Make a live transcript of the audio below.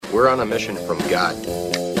We're on a mission from God.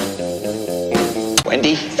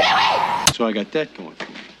 Wendy? So I got that going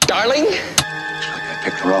for me. Darling? Looks like I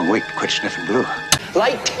picked the wrong week to quit sniffing glue.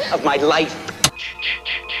 Light of my life.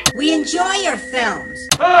 We enjoy your films.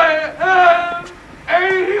 I am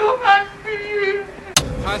a human being.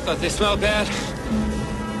 I thought they smelled bad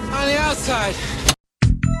on the outside.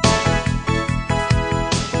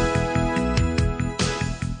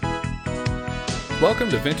 Welcome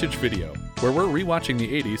to Vintage Video, where we're rewatching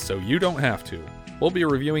the 80s so you don't have to. We'll be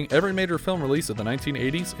reviewing every major film release of the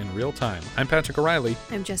 1980s in real time. I'm Patrick O'Reilly.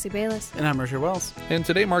 I'm Jesse Bayless. And I'm Richard Wells. And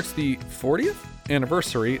today marks the 40th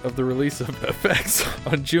anniversary of the release of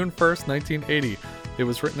FX on June 1st, 1980. It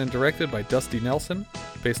was written and directed by Dusty Nelson,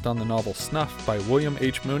 based on the novel Snuff by William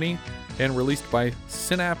H. Mooney, and released by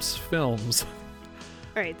Synapse Films.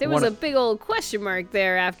 All right, there was a big old question mark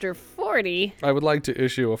there after 40. I would like to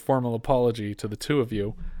issue a formal apology to the two of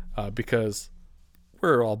you because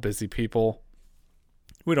we're all busy people.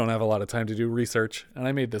 We don't have a lot of time to do research, and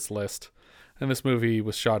I made this list. And this movie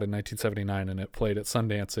was shot in 1979, and it played at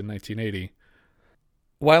Sundance in 1980.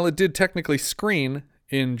 While it did technically screen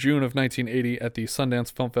in June of 1980 at the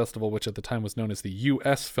Sundance Film Festival, which at the time was known as the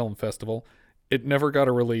U.S. Film Festival, it never got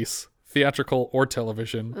a release, theatrical or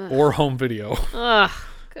television, or home video,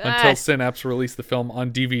 until Synapse released the film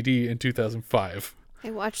on DVD in 2005.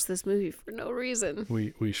 I watched this movie for no reason.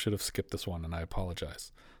 We should have skipped this one, and I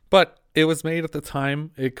apologize. But it was made at the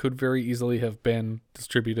time. It could very easily have been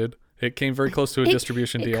distributed. It came very close to a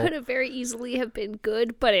distribution deal. It could have very easily have been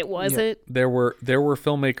good, but it wasn't. Yeah. There were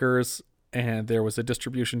filmmakers, and there was a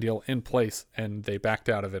distribution deal in place, and they backed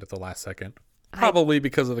out of it at the last second. Probably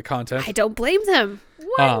because of the content. I don't blame them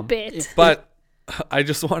one bit. But I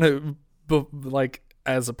just want to,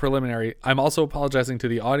 as a preliminary, I'm also apologizing to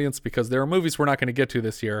the audience because there are movies we're not going to get to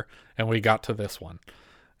this year, and we got to this one.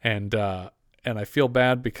 And I feel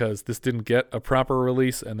bad because this didn't get a proper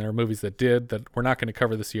release, and there are movies that did that we're not going to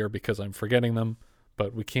cover this year because I'm forgetting them,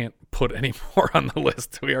 but we can't put any more on the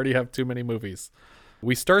list. We already have too many movies.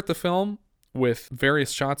 We start the film with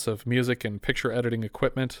various shots of music and picture editing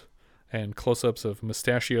equipment and close-ups of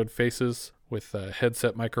mustachioed faces with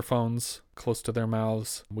headset microphones close to their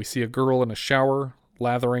mouths. We see a girl in a shower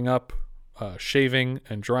lathering up, shaving,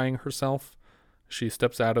 and drying herself. She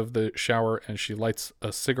steps out of the shower and she lights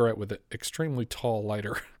a cigarette with an extremely tall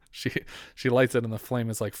lighter. She lights it and the flame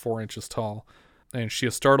is like 4 inches tall. And she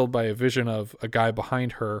is startled by a vision of a guy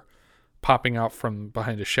behind her popping out from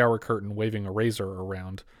behind a shower curtain waving a razor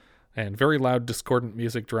around. And very loud discordant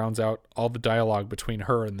music drowns out all the dialogue between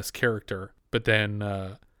her and this character. But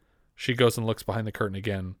then she goes and looks behind the curtain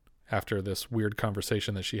again after this weird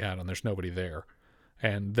conversation that she had, and there's nobody there.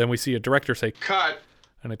 And then we see a director say, "Cut!"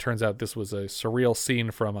 And it turns out this was a surreal scene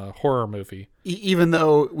from a horror movie. Even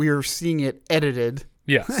though we are seeing it edited.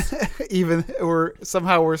 Yes. We're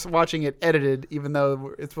watching it edited, even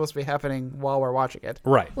though it's supposed to be happening while we're watching it.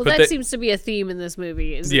 Right. Well, that seems to be a theme in this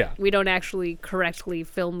movie. We don't actually correctly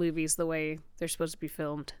film movies the way they're supposed to be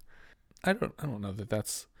filmed. I don't know that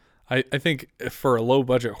that's... I think for a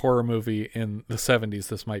low-budget horror movie in the 70s,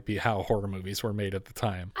 this might be how horror movies were made at the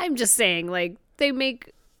time. I'm just saying, they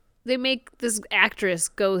make this actress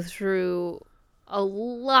go through a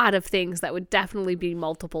lot of things that would definitely be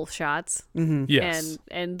multiple shots. Mm-hmm. Yes.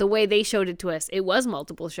 And the way they showed it to us, it was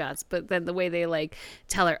multiple shots, but then the way they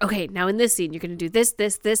tell her, okay, now in this scene, you're going to do this,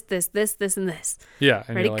 and this. Yeah.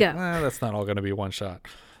 And ready you're to like, go. That's not all going to be one shot.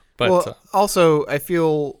 But also, I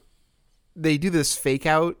feel they do this fake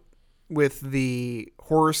out with the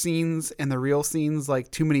horror scenes and the real scenes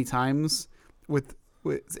too many times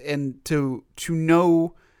and to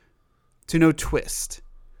no twist.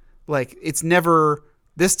 It's never,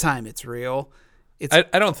 this time it's real.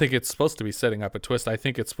 I don't think it's supposed to be setting up a twist. I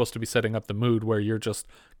think it's supposed to be setting up the mood where you're just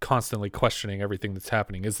constantly questioning everything that's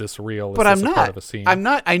happening. Is this real? But Is this a part of a scene? I'm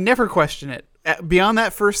not. I never question it. Beyond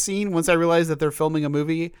that first scene, once I realized that they're filming a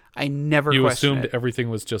movie, I never question it. You assumed everything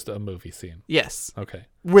was just a movie scene? Yes. Okay.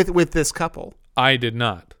 With this couple. I did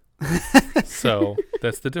not. So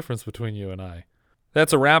that's the difference between you and I.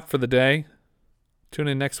 That's a wrap for the day. Tune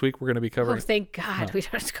in next week. We're going to be covering... Oh, thank God. We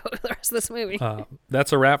don't have to go to the rest of this movie.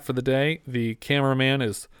 That's a wrap for the day. The cameraman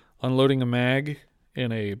is unloading a mag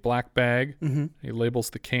in a black bag. Mm-hmm. He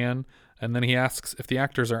labels the can, and then he asks if the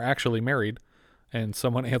actors are actually married, and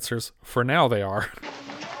someone answers, for now they are.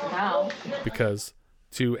 For now. Because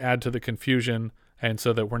to add to the confusion, and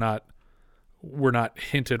so that we're not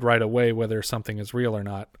hinted right away whether something is real or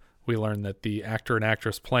not, we learn that the actor and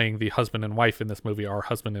actress playing the husband and wife in this movie are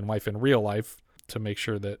husband and wife in real life, to make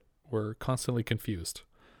sure that we're constantly confused.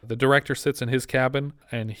 The director sits in his cabin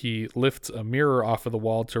and he lifts a mirror off of the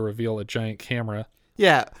wall to reveal a giant camera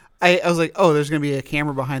Yeah. I was like, oh, there's going to be a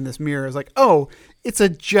camera behind this mirror. I was like, oh, it's a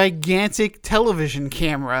gigantic television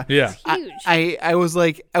camera. Yeah. Huge. I was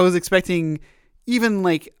like, I was expecting even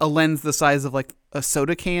like a lens the size of like a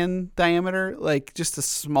soda can diameter, like just a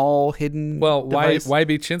small hidden Well, device. why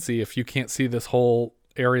be chintzy if you can't see this whole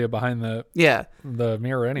area behind the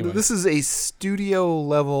mirror anyway? This is a studio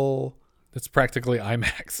level. It's practically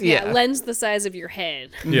IMAX. Yeah. Lens the size of your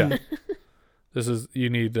head. Yeah. You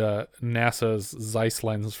need NASA's Zeiss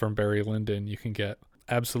lens from Barry Lyndon. You can get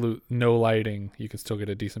absolute no lighting. You can still get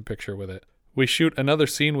a decent picture with it. We shoot another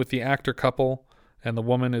scene with the actor couple, and the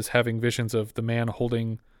woman is having visions of the man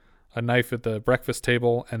holding a knife at the breakfast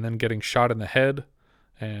table and then getting shot in the head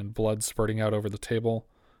and blood spurting out over the table.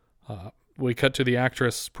 We cut to the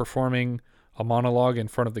actress performing a monologue in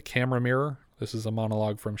front of the camera mirror. This is a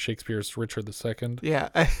monologue from Shakespeare's Richard II. Yeah.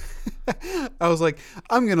 I was like,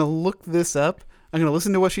 I'm going to look this up. I'm going to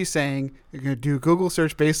listen to what she's saying. I'm going to do a Google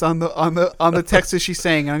search based on the text that she's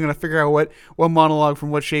saying, and I'm going to figure out what monologue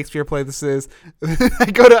from what Shakespeare play this is.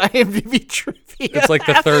 I go to IMDb trivia. It's like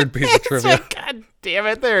the third piece of trivia. Like, God damn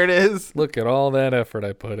it, there it is. Look at all that effort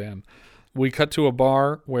I put in. We cut to a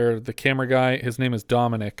bar where the camera guy, his name is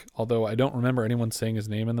Dominic, although I don't remember anyone saying his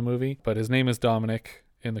name in the movie, but his name is Dominic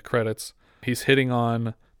in the credits. He's hitting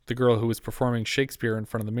on the girl who is performing Shakespeare in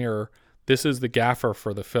front of the mirror. This is the gaffer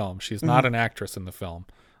for the film. She's not an actress in the film,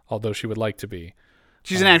 although she would like to be.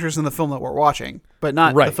 She's an actress in the film that we're watching, but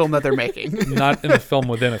not the film that they're making. Not in the film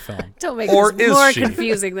within a film. Don't make Or this is more she?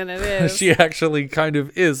 confusing than it is. She actually kind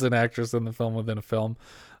of is an actress in the film within a film,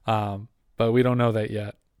 but we don't know that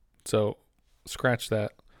yet. So scratch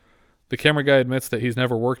that. The camera guy admits that he's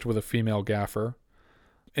never worked with a female gaffer.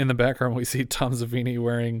 In the background, we see Tom Savini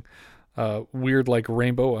wearing a weird, like,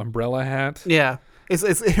 rainbow umbrella hat. Yeah.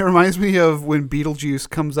 It reminds me of when Beetlejuice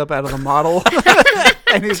comes up out of the model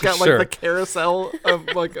and he's got like Sure. the carousel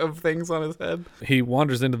of things on his head. He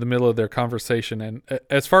wanders into the middle of their conversation, and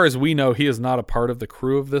as far as we know, he is not a part of the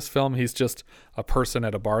crew of this film. He's just a person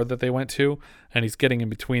at a bar that they went to, and he's getting in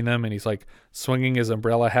between them, and he's like swinging his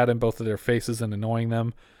umbrella hat in both of their faces and annoying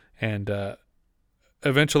them. And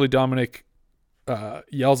eventually Dominic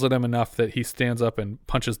yells at him enough that he stands up and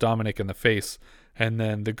punches Dominic in the face. And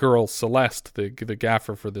then the girl, Celeste, the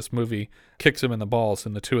gaffer for this movie, kicks him in the balls,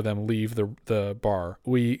 and the two of them leave the bar.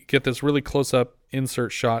 We get this really close-up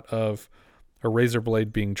insert shot of a razor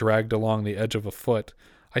blade being dragged along the edge of a foot.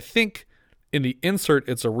 I think in the insert,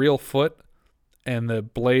 it's a real foot, and the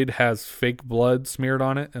blade has fake blood smeared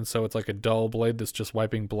on it, and so it's like a dull blade that's just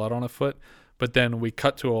wiping blood on a foot. But then we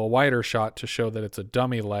cut to a wider shot to show that it's a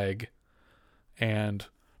dummy leg, and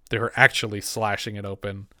they're actually slashing it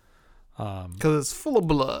open. Because it's full of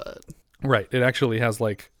blood. Right. It actually has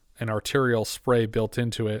like an arterial spray built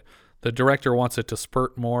into it. The director wants it to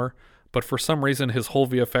spurt more, but for some reason his whole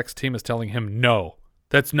VFX team is telling him, no,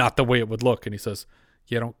 that's not the way it would look. And he says,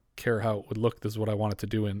 yeah, I don't care how it would look. This is what I want it to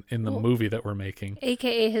do in the movie that we're making.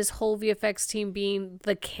 AKA his whole VFX team being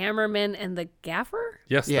the cameraman and the gaffer?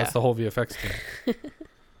 Yes, Yeah. That's the whole VFX team.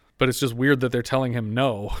 But it's just weird that they're telling him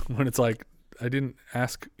no when it's like, I didn't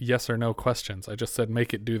ask yes or no questions. I just said,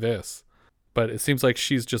 make it do this. But it seems like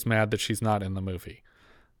she's just mad that she's not in the movie.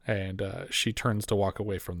 And she turns to walk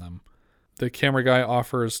away from them. The camera guy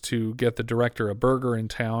offers to get the director a burger in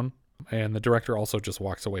town, and the director also just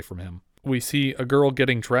walks away from him. We see a girl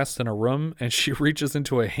getting dressed in a room, and she reaches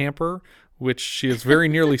into a hamper, which she is very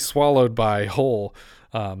nearly swallowed by whole.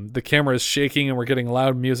 The camera is shaking, and we're getting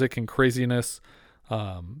loud music and craziness.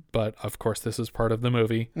 But, of course, this is part of the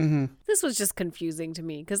movie. Mm-hmm. This was just confusing to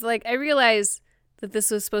me because, like, I realized that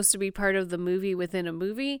this was supposed to be part of the movie within a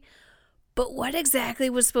movie, but what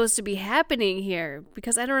exactly was supposed to be happening here?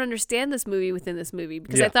 Because I don't understand this movie within this movie,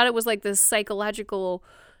 because I thought it was like this psychological,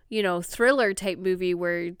 thriller type movie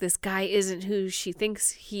where this guy isn't who she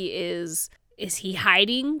thinks he is. Is he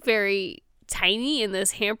hiding very tiny in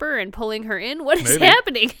this hamper and pulling her in? What is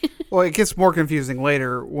happening? Well, it gets more confusing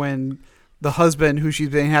later when the husband, who she's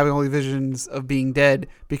been having all these visions of being dead,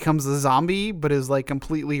 becomes a zombie, but is like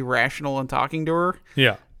completely rational and talking to her.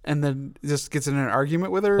 Yeah. And then just gets in an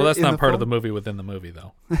argument with her. Well, that's in not the part film? of the movie within the movie,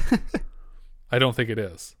 though. I don't think it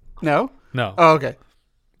is. No? No. Oh, okay.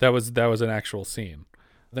 That was an actual scene.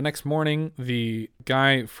 The next morning, the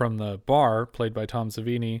guy from the bar, played by Tom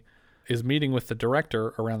Savini, is meeting with the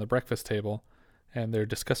director around the breakfast table, and they're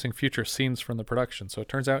discussing future scenes from the production. So it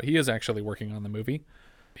turns out he is actually working on the movie.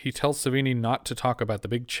 He tells Savini not to talk about the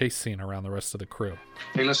big chase scene around the rest of the crew.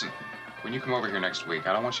 Hey, listen. When you come over here next week,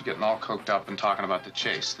 I don't want you getting all coked up and talking about the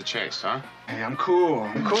chase, huh? Hey, I'm cool.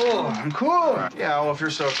 Yeah, well, if you're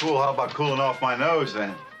so cool, how about cooling off my nose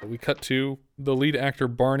then? We cut to the lead actor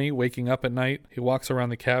Barney waking up at night. He walks around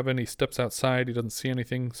the cabin. He steps outside. He doesn't see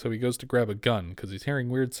anything, so he goes to grab a gun because he's hearing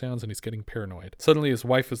weird sounds and he's getting paranoid. Suddenly his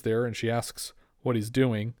wife is there and she asks what he's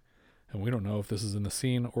doing. And we don't know if this is in the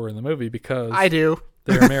scene or in the movie because I do.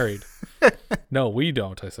 They're married. No, we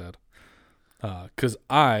don't, I said. Because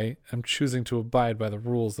I am choosing to abide by the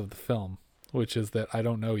rules of the film, which is that I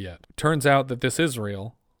don't know yet. Turns out that this is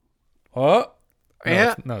real. Oh! No,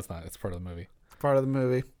 Yeah. it's not. It's part of the movie. Part of the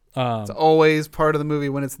movie. It's always part of the movie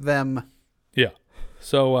when it's them. Yeah.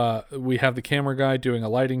 So we have the camera guy doing a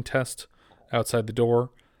lighting test outside the door,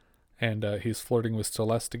 and he's flirting with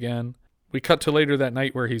Celeste again. We cut to later that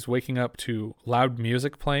night where he's waking up to loud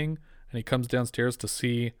music playing, and he comes downstairs to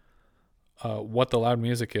see what the loud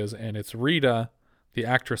music is, and it's Rita, the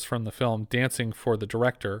actress from the film, dancing for the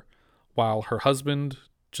director while her husband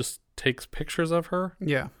just takes pictures of her.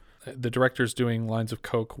 Yeah. The director's doing lines of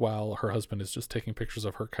coke while her husband is just taking pictures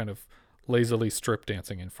of her kind of lazily strip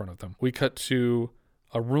dancing in front of them. We cut to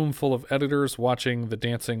a room full of editors watching the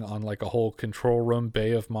dancing on like a whole control room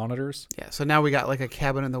bay of monitors. Yeah, so now we got like a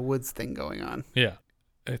cabin in the woods thing going on. Yeah,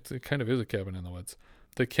 it kind of is a cabin in the woods.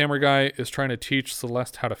 The camera guy is trying to teach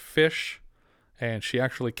Celeste how to fish, and she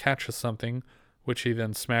actually catches something, which he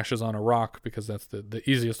then smashes on a rock because that's the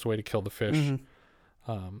easiest way to kill the fish. Mm-hmm.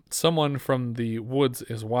 Someone from the woods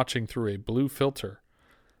is watching through a blue filter,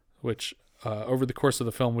 which over the course of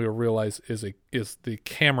the film we will realize is the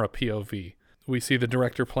camera POV. We see the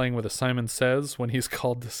director playing with a Simon Says when he's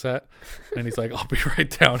called to set, and he's like, "I'll be right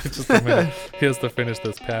down in just a minute." He has to finish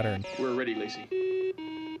this pattern. We're ready, Lacey.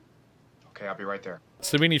 Okay, I'll be right there.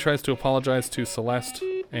 Savini tries to apologize to Celeste,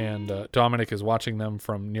 and Dominic is watching them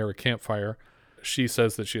from near a campfire. She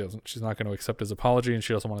says that she's not going to accept his apology, and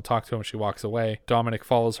she doesn't want to talk to him. She walks away. Dominic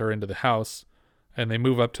follows her into the house, and they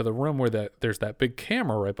move up to the room where there's that big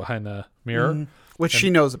camera right behind the mirror. Which she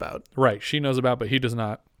knows about. Right, she knows about, but he does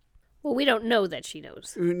not. Well, we don't know that she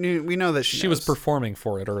knows. We know that She was performing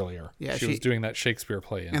for it earlier. Yeah, she was doing that Shakespeare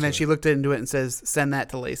play. And then she looked into it and says, "Send that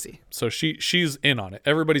to Lacey." So she's in on it.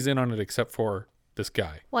 Everybody's in on it except for this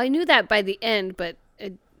guy. Well, I knew that by the end, but I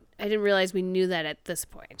didn't realize we knew that at this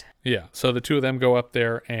point. Yeah, so the two of them go up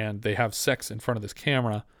there and they have sex in front of this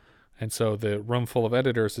camera. And so the room full of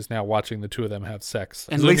editors is now watching the two of them have sex.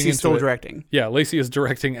 And Zooming Lacey's into still it. directing. Yeah, Lacey is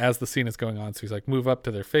directing as the scene is going on. So he's like, move up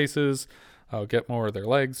to their faces, get more of their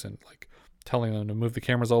legs, and like telling them to move the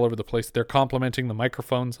cameras all over the place. They're complimenting the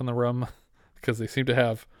microphones in the room because they seem to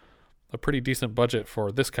have a pretty decent budget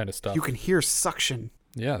for this kind of stuff. You can hear suction.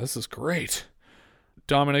 Yeah, this is great.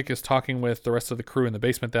 Dominic is talking with the rest of the crew in the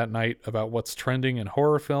basement that night about what's trending in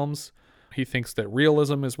horror films. He thinks that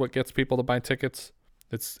realism is what gets people to buy tickets.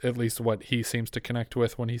 It's at least what he seems to connect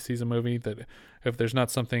with when he sees a movie, that if there's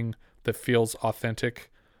not something that feels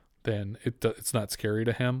authentic, then it's not scary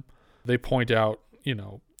to him. They point out,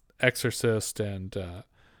 Exorcist and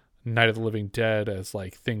Night of the Living Dead as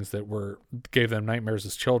like things that gave them nightmares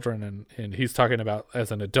as children, and he's talking about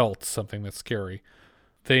as an adult something that's scary.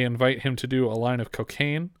 They invite him to do a line of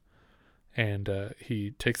cocaine, and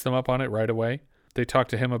he takes them up on it right away. They talk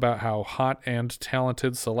to him about how hot and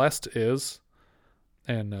talented Celeste is,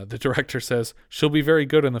 and the director says, she'll be very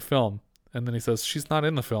good in the film. And then he says, she's not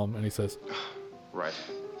in the film, and he says, Right.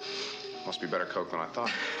 Must be better coke than I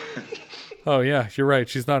thought. oh yeah, you're right,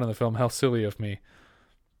 she's not in the film. How silly of me.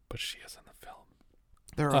 But she is in the film.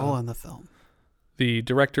 They're all in the film. The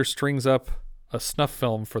director strings up a snuff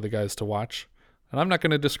film for the guys to watch. And I'm not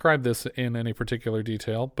going to describe this in any particular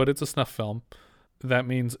detail, but it's a snuff film. That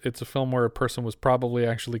means it's a film where a person was probably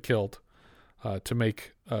actually killed to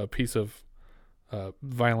make a piece of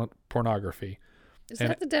violent pornography. Is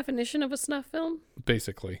that the definition of a snuff film?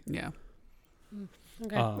 Basically. Yeah.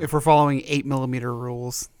 Okay. If we're following 8mm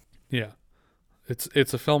rules. Yeah.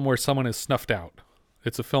 It's a film where someone is snuffed out.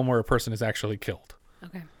 It's a film where a person is actually killed.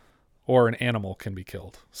 Okay. Or an animal can be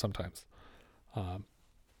killed sometimes.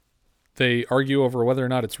 They argue over whether or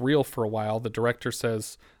not it's real for a while. The director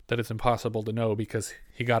says that it's impossible to know because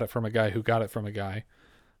he got it from a guy who got it from a guy.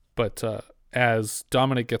 But as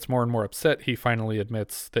Dominic gets more and more upset, he finally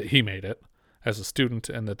admits that he made it as a student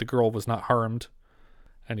and that the girl was not harmed.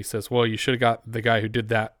 And he says, well, you should have got the guy who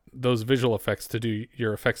did those visual effects to do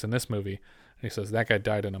your effects in this movie. And he says, that guy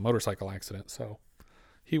died in a motorcycle accident, so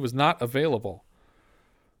he was not available.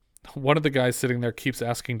 One of the guys sitting there keeps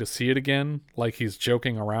asking to see it again, like he's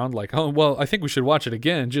joking around, like, oh, well, I think we should watch it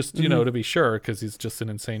again, just, to be sure, because he's just an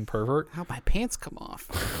insane pervert. How'd my pants come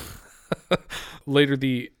off? Later,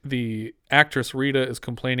 the actress Rita is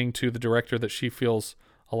complaining to the director that she feels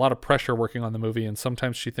a lot of pressure working on the movie, and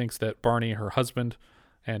sometimes she thinks that Barney, her husband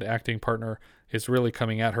and acting partner, is really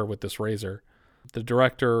coming at her with this razor. The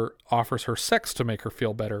director offers her sex to make her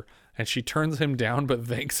feel better, and she turns him down but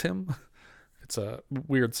thanks him. It's a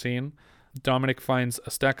weird scene. Dominic finds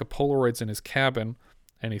a stack of Polaroids in his cabin,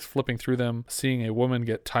 and he's flipping through them, seeing a woman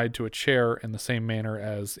get tied to a chair in the same manner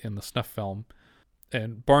as in the snuff film.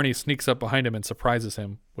 And Barney sneaks up behind him and surprises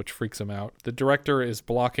him, which freaks him out. The director is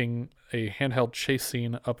blocking a handheld chase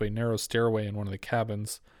scene up a narrow stairway in one of the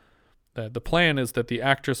cabins. The plan is that the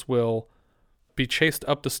actress will be chased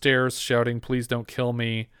up the stairs, shouting, "Please don't kill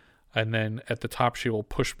me," and then at the top she will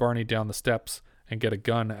push Barney down the steps and get a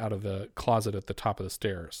gun out of the closet at the top of the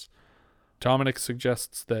stairs. Dominic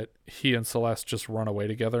suggests that he and Celeste just run away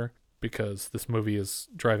together because this movie is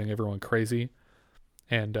driving everyone crazy.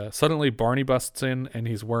 And suddenly Barney busts in, and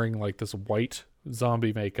he's wearing like this white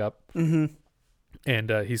zombie makeup. Mm-hmm. And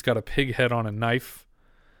he's got a pig head on a knife,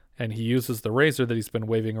 and he uses the razor that he's been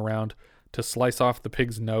waving around to slice off the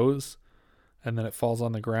pig's nose, and then it falls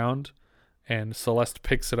on the ground, and Celeste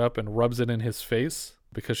picks it up and rubs it in his face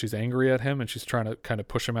because she's angry at him, and she's trying to kind of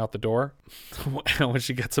push him out the door. And when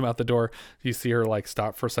she gets him out the door, you see her like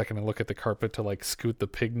stop for a second and look at the carpet to like scoot the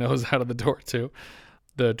pig nose out of the door too.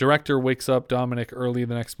 The director wakes up Dominic early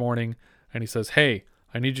the next morning, and he says, "Hey,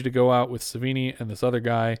 I need you to go out with Savini and this other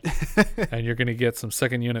guy, and you're going to get some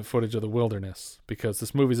second unit footage of the wilderness, because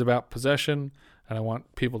this movie's about possession, and I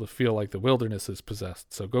want people to feel like the wilderness is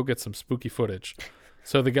possessed. So go get some spooky footage."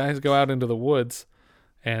 So the guys go out into the woods,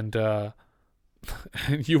 and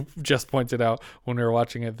you just pointed out when we were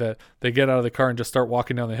watching it that they get out of the car and just start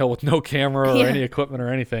walking down the hill with no camera or any equipment or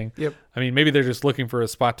anything. Yep. I mean, maybe they're just looking for a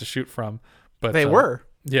spot to shoot from. But they were.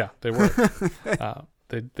 Yeah, they were.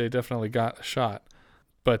 They definitely got a shot.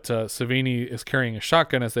 But Savini is carrying a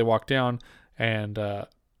shotgun as they walk down, and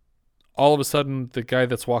all of a sudden the guy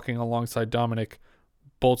that's walking alongside Dominic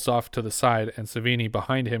bolts off to the side, and Savini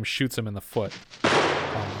behind him shoots him in the foot.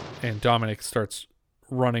 And Dominic starts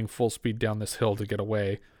running full speed down this hill to get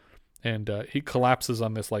away, and he collapses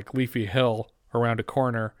on this like leafy hill around a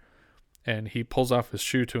corner, and he pulls off his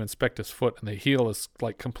shoe to inspect his foot, and the heel is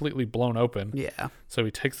like completely blown open. Yeah. So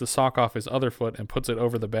he takes the sock off his other foot and puts it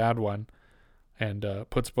over the bad one, and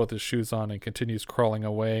puts both his shoes on and continues crawling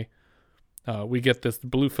away. We get this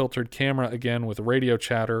blue filtered camera again with radio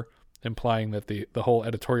chatter, implying that the whole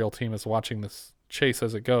editorial team is watching this chase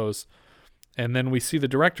as it goes. And then we see the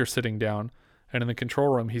director sitting down, and in the control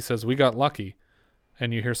room he says, "We got lucky."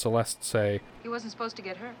 And you hear Celeste say, "He wasn't supposed to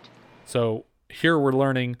get hurt." So here we're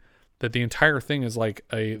learning that the entire thing is like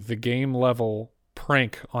the game level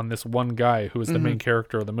prank on this one guy who is the main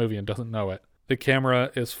character of the movie and doesn't know it. The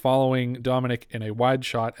camera is following Dominic in a wide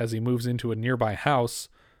shot as he moves into a nearby house,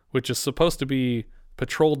 which is supposed to be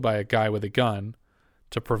patrolled by a guy with a gun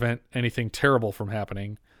to prevent anything terrible from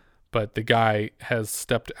happening. But the guy has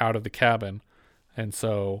stepped out of the cabin. And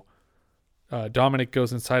so Dominic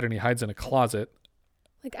goes inside and he hides in a closet.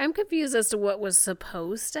 Like, I'm confused as to what was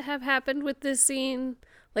supposed to have happened with this scene.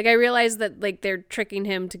 Like, I realized that, like, they're tricking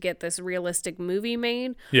him to get this realistic movie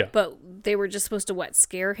made. Yeah. But they were just supposed to,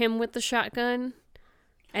 scare him with the shotgun?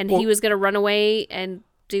 And he was going to run away and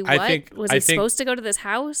do what? Was he supposed to go to this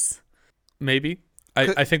house? Maybe.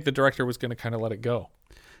 I think the director was going to kind of let it go.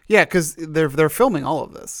 Yeah, because they're filming all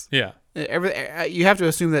of this. Yeah. You have to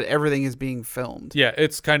assume that everything is being filmed. Yeah,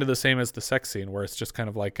 it's kind of the same as the sex scene, where it's just kind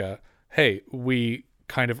of like hey, we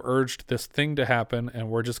kind of urged this thing to happen, and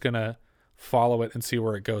we're just going to follow it and see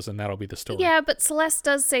where it goes, and that'll be the story. Yeah, but Celeste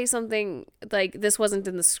does say something like this wasn't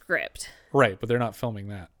in the script. Right, but they're not filming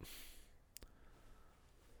that.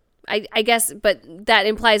 I guess, but that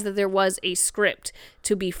implies that there was a script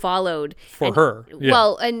to be followed for her. Yeah.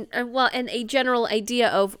 Well, and a general idea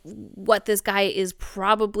of what this guy is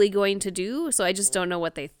probably going to do. So I just don't know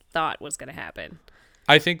what they thought was going to happen.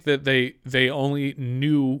 I think that they only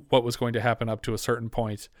knew what was going to happen up to a certain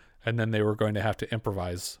point, and then they were going to have to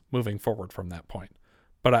improvise moving forward from that point.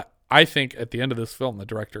 But I think at the end of this film, the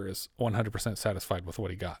director is 100% satisfied with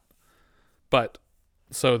what he got. But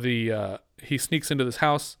so he sneaks into this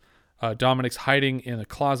house. Dominic's hiding in a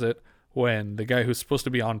closet when the guy who's supposed to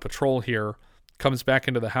be on patrol here comes back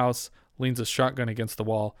into the house, leans his shotgun against the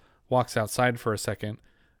wall, walks outside for a second,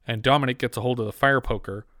 and Dominic gets a hold of the fire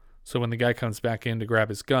poker. So when the guy comes back in to grab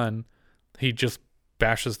his gun, he just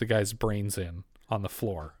bashes the guy's brains in on the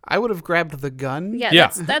floor. I would have grabbed the gun. Yeah.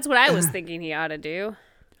 That's what I was thinking he ought to do.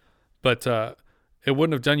 But it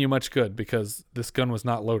wouldn't have done you much good because this gun was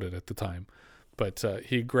not loaded at the time. But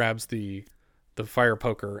he grabs the fire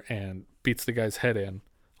poker and beats the guy's head in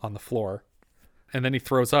on the floor. And then he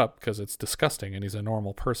throws up because it's disgusting and he's a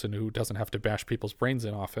normal person who doesn't have to bash people's brains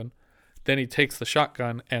in often. Then he takes the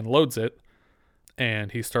shotgun and loads it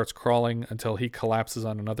and he starts crawling until he collapses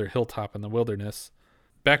on another hilltop in the wilderness.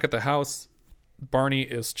 Back at the house, Barney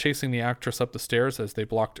is chasing the actress up the stairs as they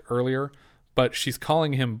blocked earlier, but she's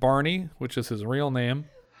calling him Barney, which is his real name.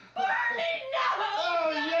 Barney, no!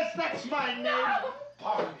 Oh, yes, that's my name.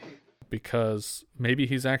 Barney. Because maybe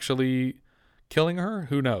he's actually killing her?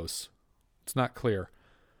 Who knows? It's not clear.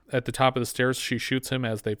 At the top of the stairs, she shoots him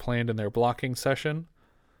as they planned in their blocking session.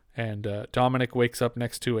 And Dominic wakes up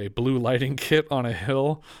next to a blue lighting kit on a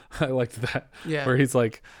hill. I liked that. Yeah. Where he's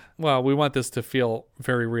like, well, we want this to feel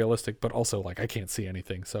very realistic, but also like I can't see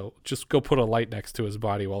anything. So just go put a light next to his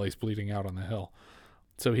body while he's bleeding out on the hill.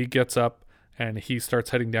 So he gets up and he starts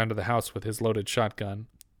heading down to the house with his loaded shotgun.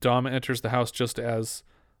 Dom enters the house just as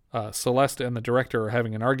Celeste and the director are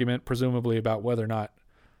having an argument, presumably about whether or not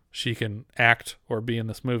she can act or be in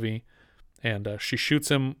this movie. And she shoots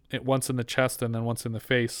him once in the chest and then once in the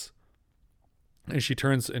face. And she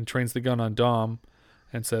turns and trains the gun on Dom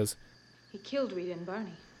and says, he killed Rita and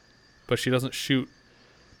Barney. But she doesn't shoot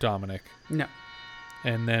Dominic. No.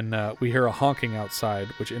 And then we hear a honking outside,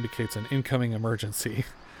 which indicates an incoming emergency.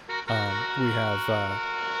 We have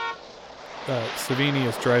Savini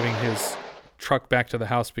is driving his truck back to the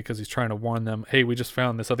house because he's trying to warn them, hey, we just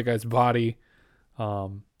found this other guy's body.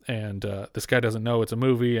 And this guy doesn't know it's a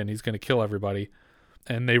movie and he's going to kill everybody.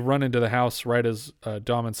 And they run into the house right as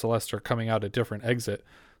Dom and Celeste are coming out a different exit.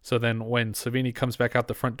 So then when Savini comes back out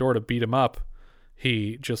the front door to beat him up,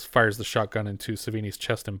 he just fires the shotgun into Savini's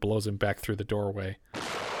chest and blows him back through the doorway.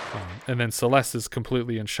 And then Celeste is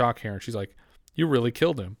completely in shock here. And she's like, you really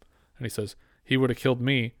killed him. And he says, he would have killed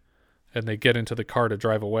me. And they get into the car to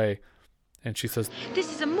drive away. And she says,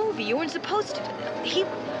 this is a movie. You weren't supposed to.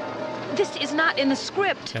 This is not in the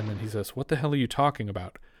script. And then he says, what the hell are you talking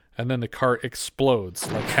about? And then the car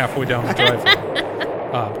explodes like halfway down the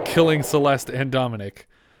driveway, killing Celeste and Dominic.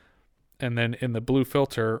 And then in the blue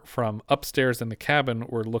filter from upstairs in the cabin,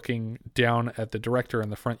 we're looking down at the director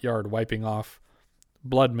in the front yard wiping off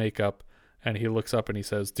blood makeup. And he looks up and he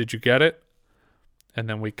says, did you get it? And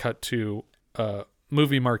then we cut to a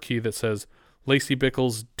movie marquee that says, Lacey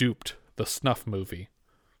Bickles duped the snuff movie.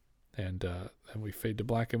 And we fade to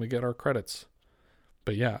black and we get our credits.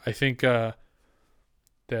 But yeah, I think that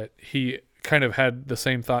he kind of had the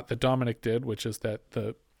same thought that Dominic did, which is that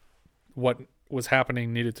what was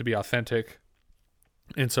happening needed to be authentic.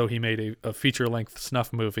 And so he made a feature-length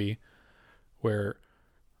snuff movie where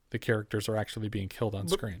the characters are actually being killed on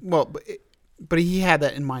screen. Well, but he had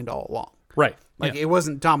that in mind all along. Right. Like, It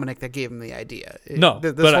wasn't Dominic that gave him the idea. No,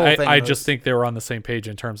 but I just think they were on the same page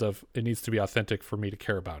in terms of it needs to be authentic for me to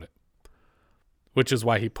care about it. Which is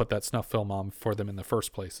why he put that snuff film on for them in the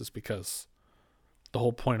first place, is because the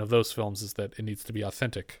whole point of those films is that it needs to be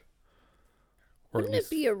authentic. Wouldn't it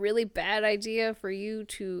be a really bad idea for you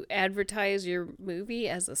to advertise your movie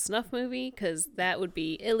as a snuff movie? Because that would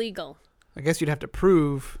be illegal. I guess you'd have to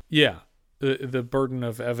prove. Yeah. The burden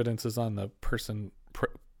of evidence is on the person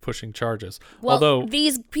pushing charges. Well, although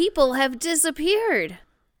these people have disappeared.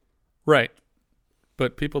 Right.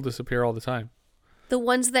 But people disappear all the time. The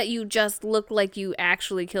ones that you just look like you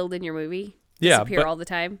actually killed in your movie disappear all the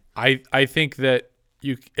time. I think that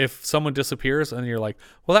if someone disappears and you're like,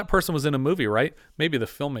 well, that person was in a movie, right? Maybe the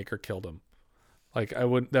filmmaker killed him. Like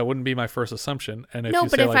that wouldn't be my first assumption. And if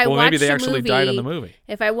maybe they actually died in the movie.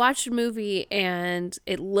 If I watched a movie and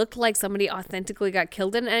it looked like somebody authentically got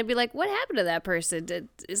killed in, and I'd be like, what happened to that person?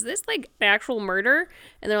 Is this like an actual murder?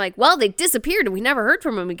 And they're like, well, they disappeared and we never heard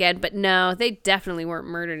from them again. But no, they definitely weren't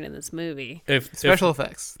murdered in this movie. Special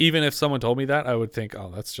effects. Even if someone told me that, I would think,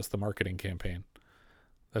 oh, that's just the marketing campaign.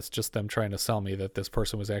 That's just them trying to sell me that this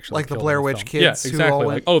person was actually like killed the Blair in the Witch film. kids. Yeah, exactly.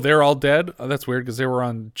 Like, oh, they're all dead? Oh, that's weird because they were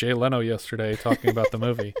on Jay Leno yesterday talking about the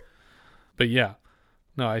movie. But yeah,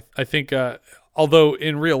 no, I think although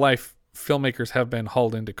in real life, filmmakers have been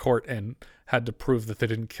hauled into court and had to prove that they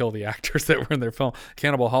didn't kill the actors that were in their film.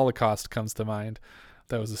 Cannibal Holocaust comes to mind.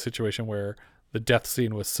 That was a situation where the death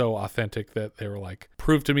scene was so authentic that they were like,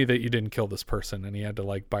 prove to me that you didn't kill this person. And he had to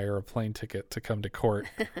like buy her a plane ticket to come to court.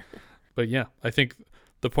 But yeah, I think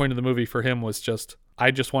the point of the movie for him was just,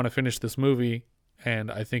 I just want to finish this movie,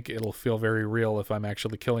 and I think it'll feel very real if I'm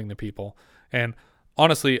actually killing the people. And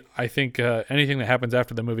honestly, I think anything that happens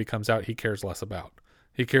after the movie comes out, he cares less about.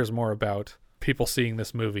 He cares more about people seeing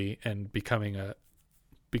this movie and becoming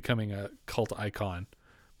a cult icon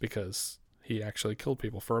because he actually killed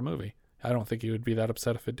people for a movie. I don't think he would be that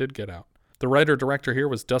upset if it did get out. The writer-director here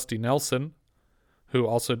was Dusty Nelson, who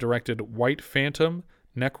also directed White Phantom,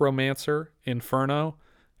 Necromancer, Inferno,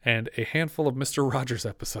 and a handful of Mr. Rogers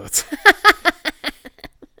episodes.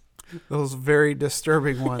 Those very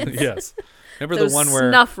disturbing ones. Yes. Remember Those the one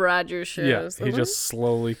where Snuff Rogers shows. he just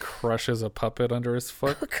slowly crushes a puppet under his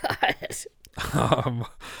foot. Oh God.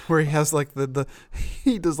 Where he has like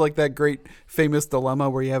he does like that great famous dilemma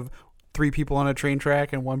where you have 3 people on a train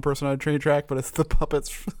track and 1 person on a train track, but it's the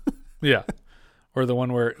puppets. Yeah. Or the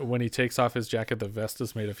one where when he takes off his jacket, the vest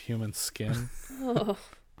is made of human skin.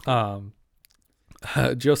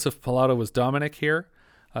 Joseph Pilato was Dominic here.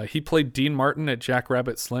 He played Dean Martin at Jack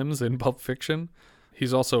Rabbit Slims in Pulp Fiction.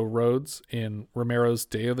 He's also Rhodes in Romero's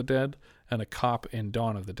Day of the Dead and a cop in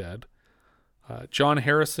Dawn of the Dead. John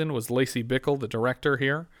Harrison was Lacey Bickle, the director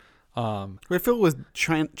here. Phil was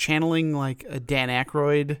channeling like a Dan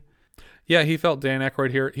Aykroyd. Yeah, he felt Dan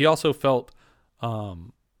Aykroyd here. He also felt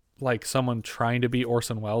like someone trying to be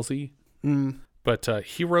Orson Welles-y. But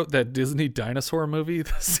he wrote that Disney dinosaur movie,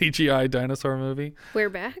 the CGI dinosaur movie. We're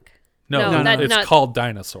back? No, it's called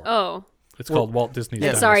Dinosaur. Oh. It's called Walt Disney's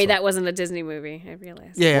Dinosaur. Sorry, that wasn't a Disney movie. I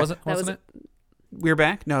realized. Yeah. Wasn't it? We're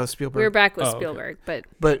Back? No, Spielberg. We're Back with Spielberg, okay.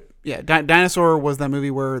 But yeah, Dinosaur was that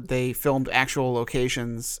movie where they filmed actual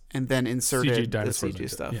locations and then inserted the CG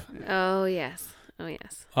stuff. Yeah. Oh, yes.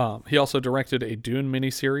 He also directed a Dune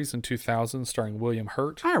miniseries in 2000 starring William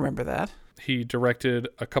Hurt. I remember that. He directed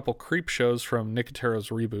a couple Creep shows from Nicotero's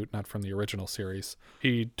reboot, not from the original series.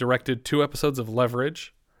 He directed 2 episodes of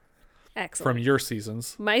Leverage. Excellent. From your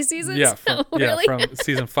seasons. My seasons? Yeah, Really? From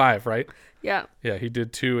season 5, right? Yeah. Yeah, he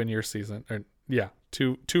did 2 in your season.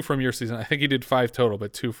 Two from your season. I think he did 5 total,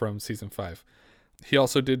 but 2 from season 5. He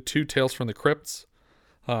also did 2 Tales from the Crypts.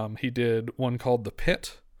 He did one called The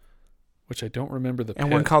Pit, which I don't remember the Pit.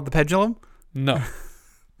 And one called The Pendulum? No.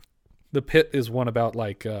 The Pit is one about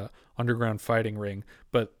like underground fighting ring,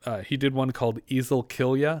 but he did one called Easel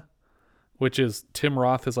Kill Ya, which is Tim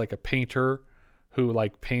Roth is like a painter who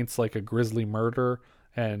like paints like a grisly murder,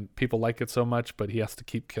 and people like it so much, but he has to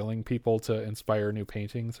keep killing people to inspire new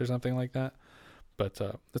paintings or something like that. But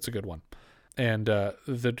that's a good one. And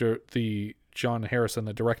the John Harrison,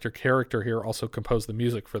 the director character here, also composed the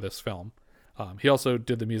music for this film. He also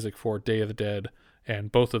did the music for Day of the Dead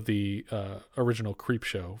and both of the original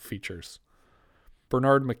Creepshow features.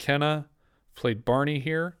 Bernard McKenna played Barney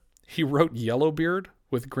here. He wrote Yellowbeard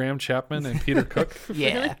with Graham Chapman and Peter Cook.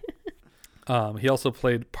 Yeah. He also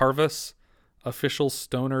played Parvis, Official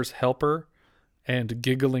Stoner's Helper, and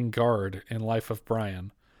Giggling Guard in Life of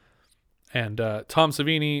Brian. And Tom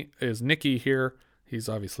Savini is Nicky here. He's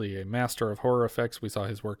obviously a master of horror effects. We saw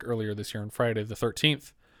his work earlier this year on Friday the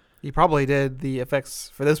 13th. He probably did the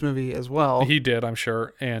effects for this movie as well. He did, I'm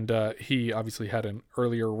sure. And he obviously had an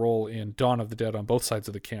earlier role in Dawn of the Dead on both sides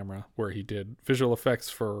of the camera, where he did visual effects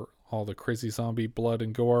for all the crazy zombie blood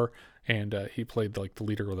and gore. And he played like the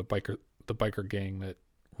leader of the biker gang that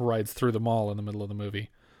rides through the mall in the middle of the movie.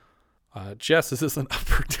 Jess, is this an up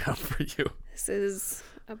or down for you? This is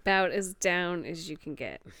about as down as you can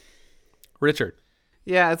get. Richard.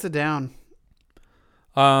 Yeah, it's a down.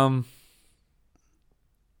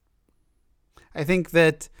 I think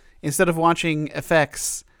that instead of watching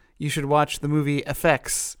FX, you should watch the movie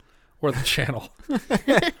FX. Or the channel.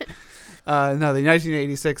 No, the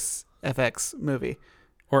 1986 FX movie.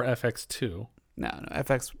 Or FX2. No,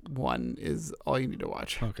 FX1 is all you need to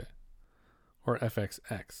watch. Okay. Or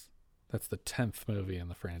FXX. That's the 10th movie in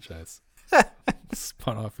the franchise.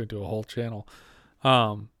 Spun off into a whole channel.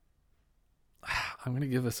 I'm going to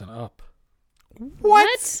give this an up.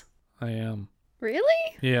 What? I am.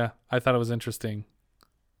 Really? Yeah, I thought it was interesting.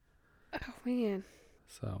 Oh, man.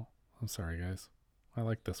 So, I'm sorry, guys. I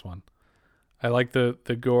like this one. I like the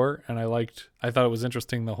gore, and I thought it was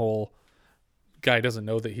interesting the whole guy doesn't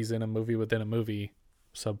know that he's in a movie within a movie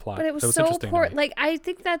subplot. But it was so poor. Like, I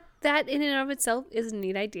think that in and of itself is a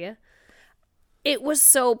neat idea. It was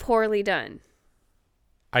so poorly done.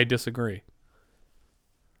 I disagree.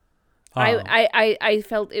 I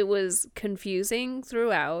felt it was confusing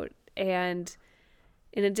throughout, and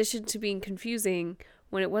in addition to being confusing,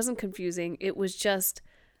 when it wasn't confusing, it was just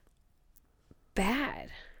bad.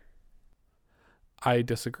 I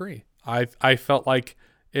disagree. I felt like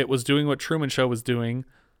it was doing what Truman Show was doing,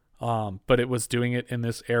 but it was doing it in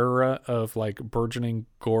this era of like burgeoning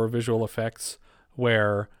gore visual effects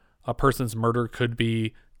where a person's murder could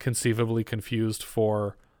be conceivably confused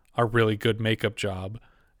for a really good makeup job.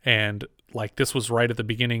 And like this was right at the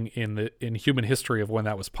beginning in human history of when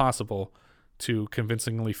that was possible to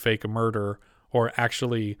convincingly fake a murder or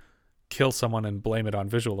actually kill someone and blame it on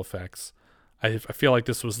visual effects. I feel like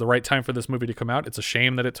this was the right time for this movie to come out. It's a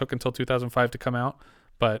shame that it took until 2005 to come out,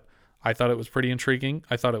 but I thought it was pretty intriguing.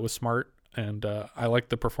 I thought it was smart, and I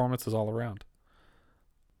liked the performances all around.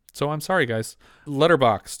 So I'm sorry, guys.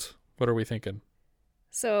 Letterboxd, what are we thinking?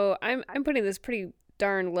 So I'm putting this pretty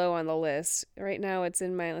darn low on the list. Right now it's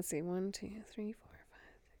in my, let's see, 1, 2, 3, 4, 5.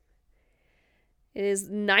 It is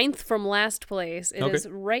 9th from last place. It is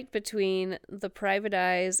right between The Private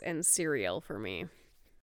Eyes and Serial for me.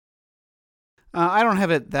 I don't have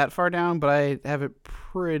it that far down, but I have it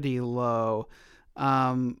pretty low.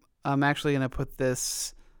 I'm actually going to put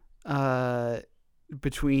this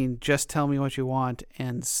between Just Tell Me What You Want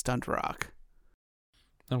and Stunt Rock.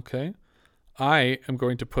 Okay. I am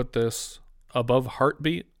going to put this above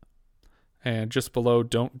Heartbeat and just below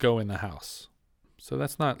Don't Go in the House. So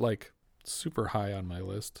that's not like super high on my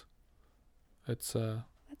list. It's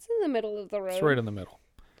that's in the middle of the road. It's right in the middle.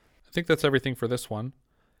 I think that's everything for this one.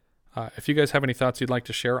 If you guys have any thoughts you'd like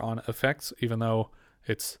to share on Effects, even though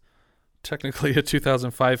it's technically a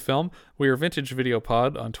 2005 film, we are Vintage Video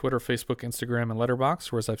Pod on Twitter, Facebook, Instagram, and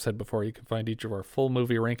Letterboxd, where, as I've said before, you can find each of our full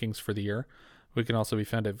movie rankings for the year. We can also be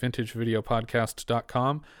found at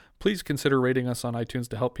vintagevideopodcast.com. Please consider rating us on iTunes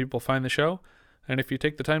to help people find the show. And if you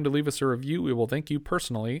take the time to leave us a review, we will thank you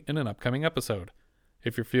personally in an upcoming episode.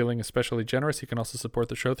 If you're feeling especially generous, you can also support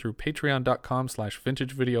the show through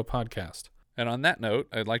patreon.com/vintagevideopodcast. And on that note,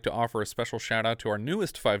 I'd like to offer a special shout out to our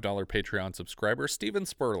newest $5 Patreon subscriber, Steven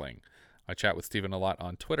Sperling. I chat with Steven a lot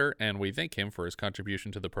on Twitter, and we thank him for his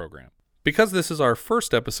contribution to the program. Because this is our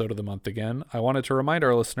first episode of the month again, I wanted to remind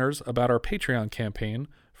our listeners about our Patreon campaign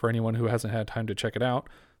for anyone who hasn't had time to check it out.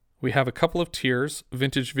 We have a couple of tiers.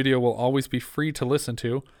 Vintage Video will always be free to listen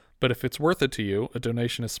to, but if it's worth it to you, a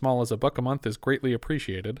donation as small as $1 a month is greatly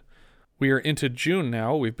appreciated. We are into June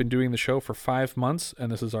now. We've been doing the show for 5 months,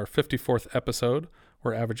 and this is our 54th episode.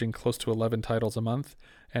 We're averaging close to 11 titles a month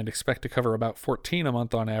and expect to cover about 14 a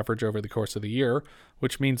month on average over the course of the year,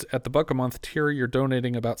 which means at the $1 a month tier, you're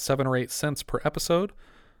donating about 7 or 8 cents per episode.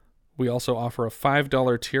 We also offer a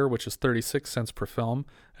 $5 tier, which is 36 cents per film,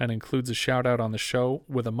 and includes a shout-out on the show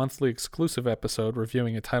with a monthly exclusive episode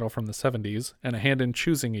reviewing a title from the 70s and a hand in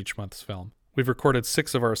choosing each month's film. We've recorded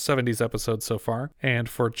 6 of our 70s episodes so far, and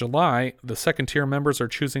for July, the second tier members are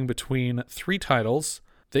choosing between 3 titles.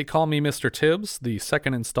 They Call Me Mr. Tibbs, the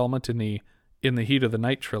second installment in the In the Heat of the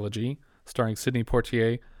Night trilogy, starring Sidney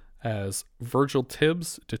Poitier as Virgil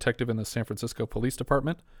Tibbs, detective in the San Francisco Police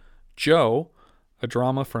Department. Joe, a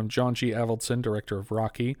drama from John G. Avildsen, director of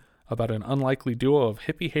Rocky, about an unlikely duo of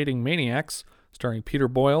hippie-hating maniacs, starring Peter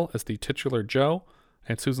Boyle as the titular Joe,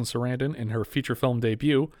 and Susan Sarandon in her feature film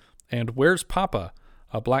debut. And Where's Papa,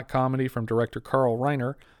 a black comedy from director Carl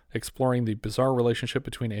Reiner, exploring the bizarre relationship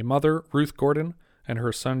between a mother, Ruth Gordon, and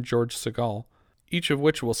her son, George Segal, each of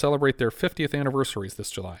which will celebrate their 50th anniversaries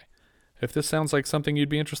this July. If this sounds like something you'd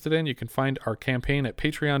be interested in, you can find our campaign at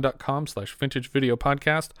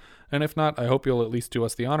patreon.com/vintagevideopodcast, and if not, I hope you'll at least do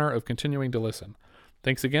us the honor of continuing to listen.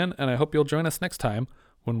 Thanks again, and I hope you'll join us next time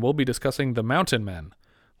when we'll be discussing The Mountain Men,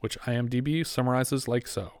 which IMDb summarizes like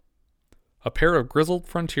so. A pair of grizzled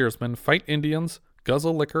frontiersmen fight Indians,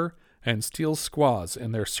 guzzle liquor, and steal squaws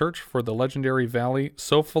in their search for the legendary valley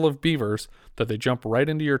so full of beavers that they jump right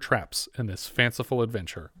into your traps in this fanciful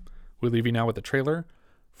adventure. We leave you now with the trailer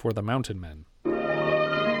for The Mountain Men.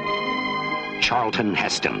 Charlton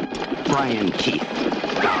Heston, Brian Keith,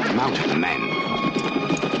 The Mountain Men.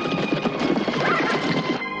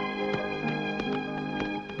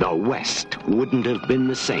 The West wouldn't have been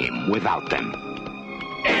the same without them.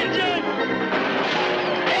 Engine!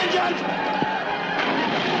 Engine!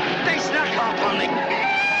 They snuck off on me.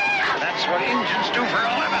 That's what engines do for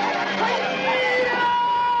a living.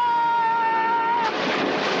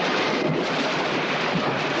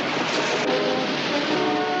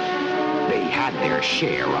 They had their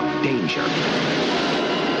share of danger.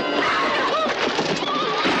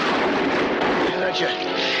 Thought you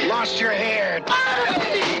lost your hair.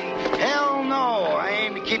 Hell no. I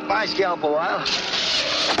aim to keep my scalp a while.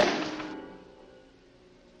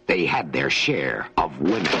 They had their share of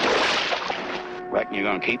women. Reckon you're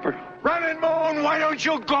gonna keep her? Running Moon, why don't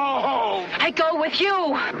you go home? I go with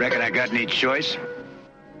you. Reckon I got any choice?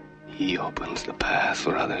 He opens the path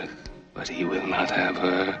for others, but he will not have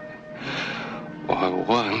her or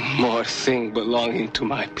one more thing belonging to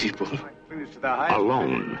my people.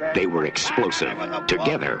 Alone, they were explosive.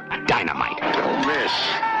 Together, dynamite. Don't miss.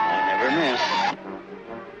 I never miss.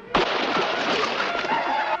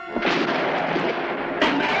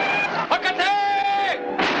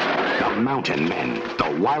 The Mountain Men. The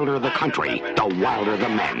wilder the country, the wilder the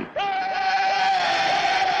men.